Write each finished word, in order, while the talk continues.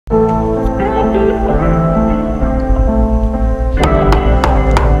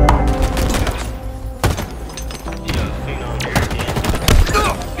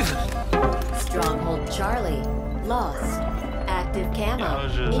Stronghold Charlie lost. Active camo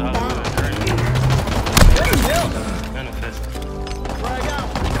inbound.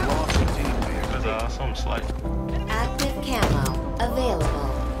 Something slight. Active camo available.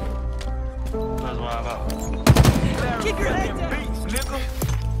 That's what I'm about. Keep your head down. Beats, nigga.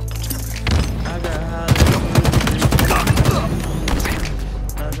 I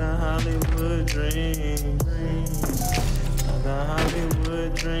got Hollywood dreams. I got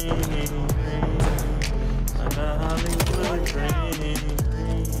Hollywood dreams. I got Hollywood dreams.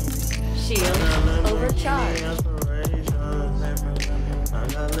 Shield overcharged. I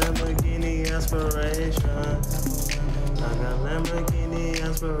got Lamborghini aspirations. I got Lamborghini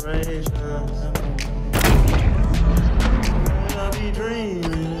aspirations. I be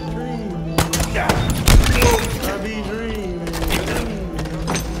dreaming. I be dreaming.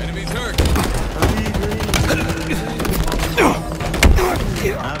 Enemies hurt. I be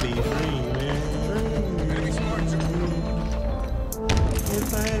dreaming. Enemy smart. Get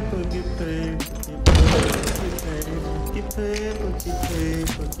paper, get paid. Get paid, get paid,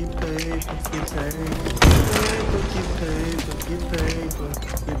 get paid, get paid.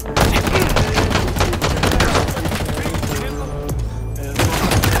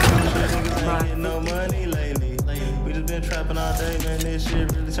 No money lately. We just been trapping all day, man. This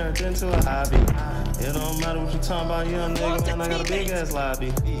shit really turned into a hobby. It don't matter what you talking about, young nigga, man. I got a big ass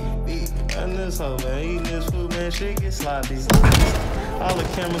lobby. And this hoe, man, eating this food, man, shit get sloppy. All the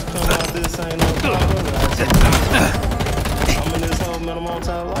cameras come out, this ain't no problem. I'm in this hole, man, I'm on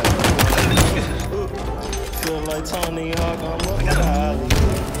top like feel like Tony Hawk, I'm up like Holly.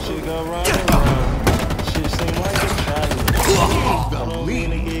 Shit go round and round. Shit seem like a Charlie. I don't mean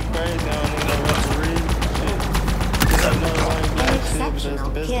to get crazy, I don't need no referee. Shit. I know I ain't black shit, but that's the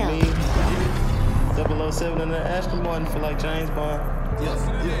best of me. 007 in the Aston Martin, feel like James Bond.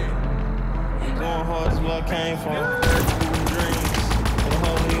 Going hard is where I came from. Dreams. For the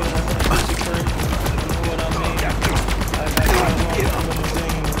whole nigga, that's like shit free. You know what I mean? I got caught on the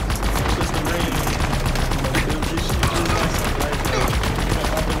limousine. Just the ring. This shit just like some black shit.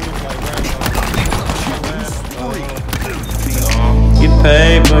 I believe like get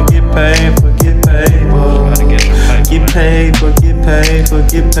paid, but get paid, but get paid, but get paid, but get paid, but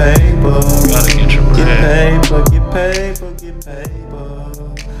get paid, but Gotta get your get bread. paid, but get paid, but get paid,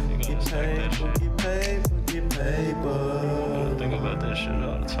 but get paid, but get paid, but get paid, but Think about that shit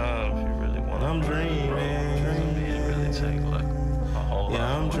all the time if you really want. I'm dreaming. It really take like a whole lot.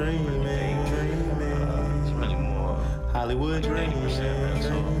 Yeah, I'm dreaming. It's really more Hollywood dreaming. 80%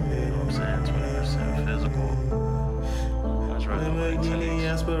 mental, you know what I'm saying? 20% physical. That's really what it Lamborghini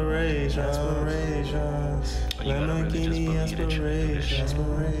takes. aspirations. But you gotta really just believe that you can do this shit.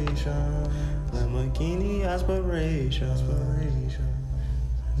 Lamborghini aspirations.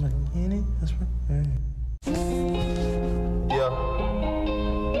 Lamborghini aspirations. Yeah.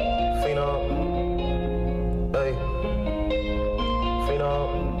 Phenom. Hey.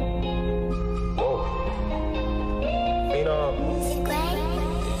 Phenom. Whoa. Phenom.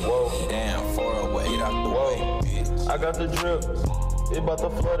 Whoa. Damn, 408 out the way, bitch. I got the drip. It about to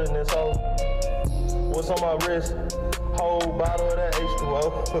flood in this hole. What's on my wrist? Whole bottle of that H2O.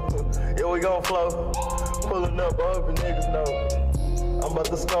 Yeah, we gon' flow. Pulling up, I hope you niggas know. I'm about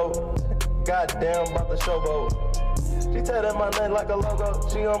to scope. Goddamn, about to showboat. She tatted my name like a logo.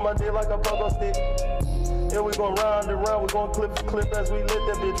 She on my dick like a pogo stick. Yeah, we gon' round and round. We gon' clip as we lit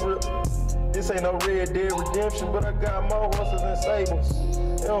that bitch rip. This ain't no Red Dead Redemption, but I got more horses than sables.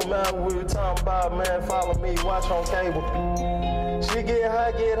 It don't matter what we talking about, man. Follow me, watch on cable. She get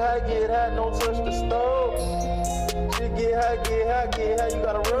high, don't touch the stove. She get high, you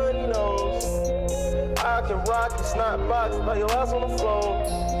gotta run your nose. I can rock it, snot box, lay your ass on the floor.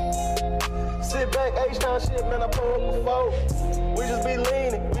 Sit back, H-Town shit, man, I pull up before. We just be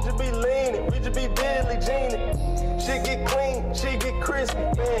leaning, we just be Billy Jeaning. Shit get clean, she get crispy,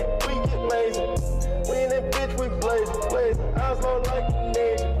 man, we get lazy. We in that bitch, we blazing. I was low like a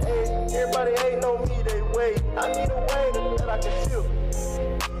nigga, everybody ain't on me, they wait. I need a way that I can chill.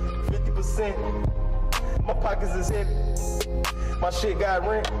 50%, my pockets is heavy. My shit got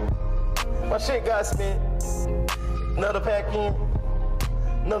rent, my shit got spent. Another pack in,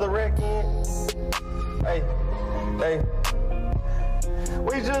 another rack in. Hey.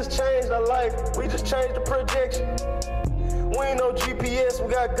 We just changed our life, we just changed the projection. We ain't no GPS,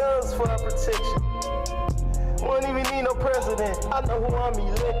 we got guns for our protection. We don't even need no president, I know who I'm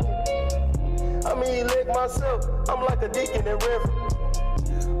electing. I'm elect myself, I'm like a deacon and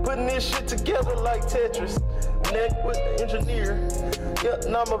reverend. Putting this shit together like Tetris. Neck with the engineer. Yep,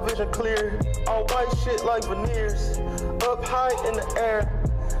 now my vision clear. All white shit like veneers. Up high in the air.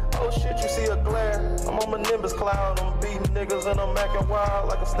 Oh shit, you see a glare. I'm on my Nimbus cloud. I'm beating niggas and I'm acting wild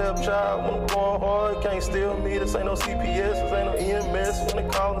like a stepchild. When I'm going hard, can't steal me. This ain't no CPS, this ain't no EMS. When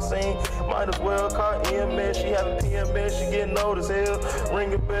they call the scene, might as well call EMS. She having PMS, she getting old as hell.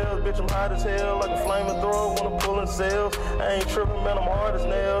 Ringing bells, bitch, I'm hot as hell. Like a flamethrower when I'm pulling cells. I ain't tripping, man, I'm hard as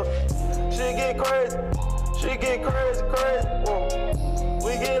nails. She get crazy, she get crazy, crazy. Whoa.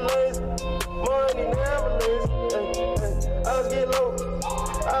 We get lazy, money never lazy. I was get low.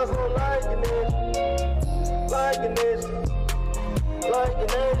 I was gon' like an Asian, like an Asian, like an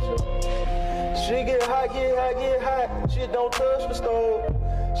Asian. She get hot, get hot, get hot. She don't touch the stove.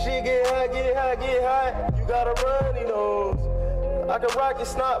 She get hot, get hot, get hot. You got a runny nose. I can rock your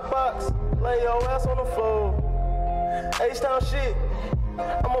snot box, lay your ass on the floor. H-Town shit,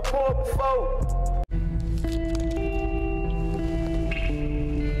 I'ma pour up a four.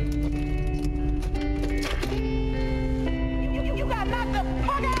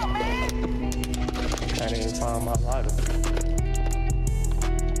 Can't even find my lighter.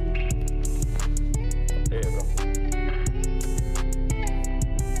 There you go.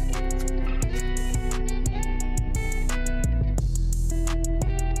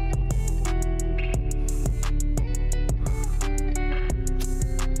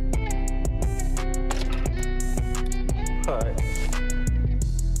 All right.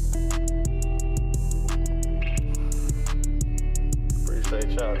 Appreciate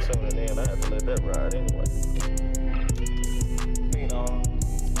y'all tuning in. I had to let that ride anyway. You know,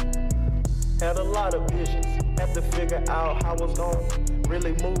 had a lot of visions. Had to figure out how I was gonna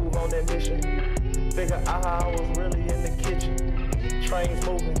really move on that mission. Figure out how I was really in the kitchen. Trains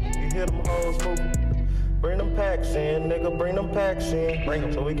moving, you hear them hoes moving. Bring them packs in, nigga, bring them packs in. Bring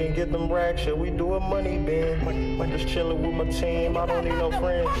them so we can get them racks. Shit, we do a money bin. I'm just chilling with my team. I don't need no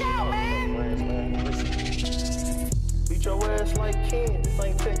friends. Beat your ass like Ken, this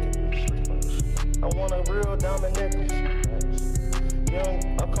ain't ticket. I want a real diamond necklace.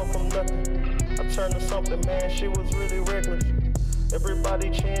 Young, I come from nothing. I turned to something, man, shit was really reckless.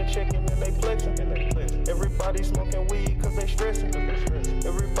 Everybody chin checking and they flexing. Everybody smoking weed cause they stressing.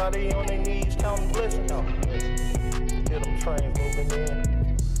 Everybody on their knees counting blessings. Hear them trains moving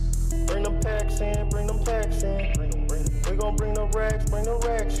in. Bring them packs in, bring them packs in. We gon' bring the racks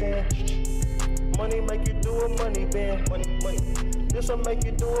in. Money make you do a money bin. Money. This'll make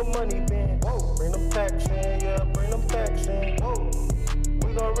you do a money bin. Whoa. Bring them packs in, yeah, bring them packs in. Whoa.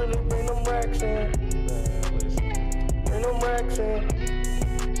 We gon' really bring them racks in. Bring them racks in.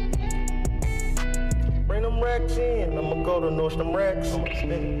 Bring them racks in. I'ma go to Nordstrom Racks.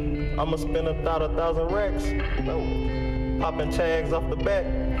 I'ma spend 1,000 racks. No. Popping tags off the back.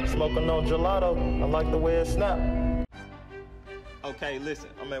 Smoking on gelato. I like the way it snap. Okay, listen,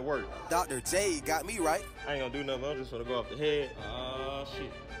 I'm at work. Dr. J got me right. I ain't gonna do nothing. I'm just gonna go off the head.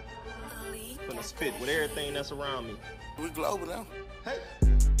 Shit. Gonna spit with everything that's around me. We global now. Hey.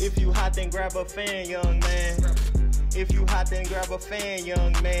 If you hot, then grab a fan, young man. If you hot, then grab a fan,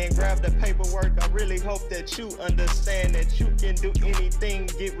 young man. Grab the paperwork. I really hope that you understand that you can do anything,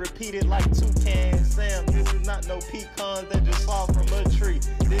 get repeated like toucan Sam. This is not no pecans that just fall from a tree.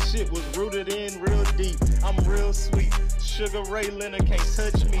 This shit was rooted in real deep. I'm real sweet. Sugar Ray Leonard can't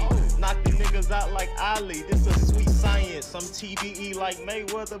touch me. Knock the niggas out like Ali. This a sweet science. I'm TBE like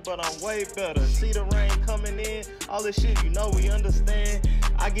Mayweather, but I'm way better. See the rain coming in. All this shit, you know we understand.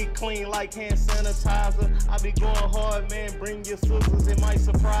 I get clean like hand sanitizer. I be going hard, man. Bring your sisters, it might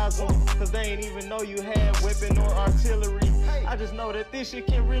surprise them. Cause they ain't even know you had weapon or artillery. I just know that this shit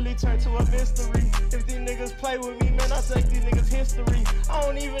can really turn to a mystery. If these niggas play with me, man, I take these niggas history. I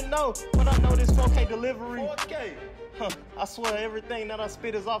don't even know, but I know this 4K delivery. 4K. I swear everything that I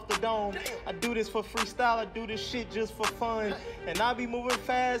spit is off the dome. I do this for freestyle, I do this shit just for fun. And I be moving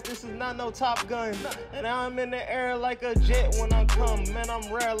fast, this is not no Top Gun. And I'm in the air like a jet when I come. Man,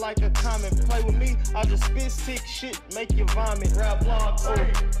 I'm rare like a comet. Play with me, I just spit sick shit, make you vomit. Rap blog,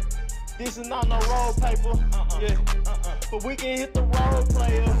 this is not no roll paper, but we can hit the road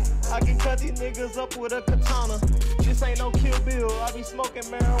player. I can cut these niggas up with a katana. This ain't no Kill Bill, I be smoking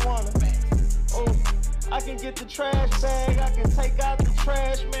marijuana. I can get the trash bag, I can take out the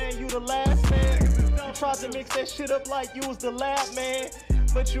trash, man, you the last man. You tried to mix that shit up like you was the lab man.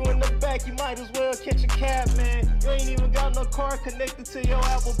 But you in the back, you might as well catch a cab, man. You ain't even got no car connected to your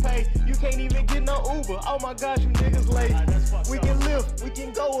Apple Pay. You can't even get no Uber, oh my gosh, you niggas late. We can lift, we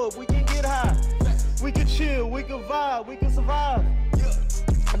can go up, we can get high. We can chill, we can vibe, we can survive.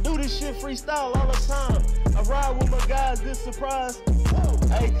 I do this shit freestyle all the time. I ride with my guys, this surprise.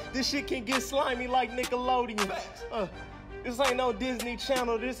 Hey, this shit can get slimy like Nickelodeon. This ain't no Disney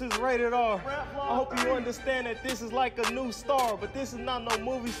Channel, this is rated R. I hope you understand that this is like a new star, but this is not no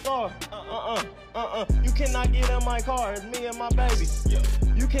movie star. You cannot get in my car, it's me and my baby.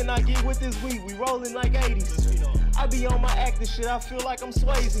 You cannot get with this weed, we rolling like 80s. I be on my acting shit, I feel like I'm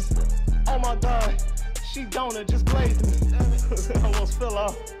Swayze. Oh my God, she donut just glazed me. I almost fell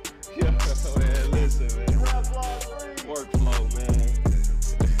off. Yeah, man, listen, man. Workflow, man.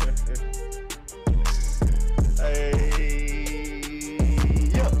 Hey.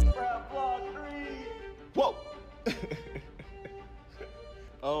 Whoa!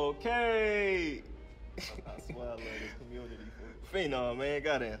 Okay. I swear I love this community. Phenom, man,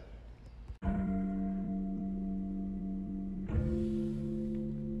 goddamn.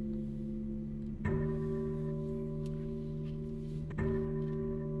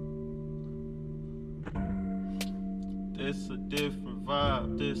 This a different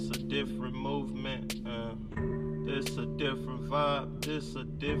vibe, this a different movement. This a different vibe, this a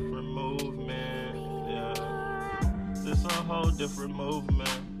different movement. Yeah, this a whole different movement.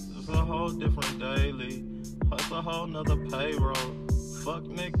 This a whole different daily. It's a whole nother payroll. Fuck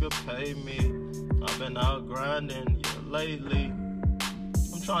nigga, pay me. I've been out grinding, yeah, lately.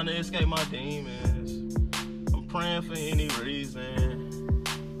 I'm trying to escape my demons. I'm praying for any reason.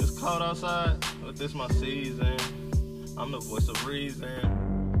 It's cold outside, but this my season. I'm the voice of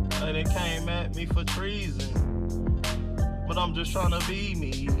reason. They came at me for treason, but I'm just trying to be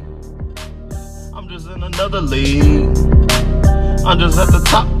me. I'm just in another league. I'm just at the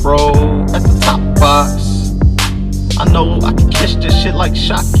top row, at the top box. I know I can catch this shit like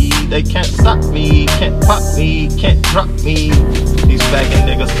Shocky. They can't stop me, can't pop me, can't drop me. These bagging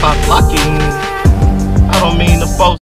niggas pop locking. I don't mean to boast.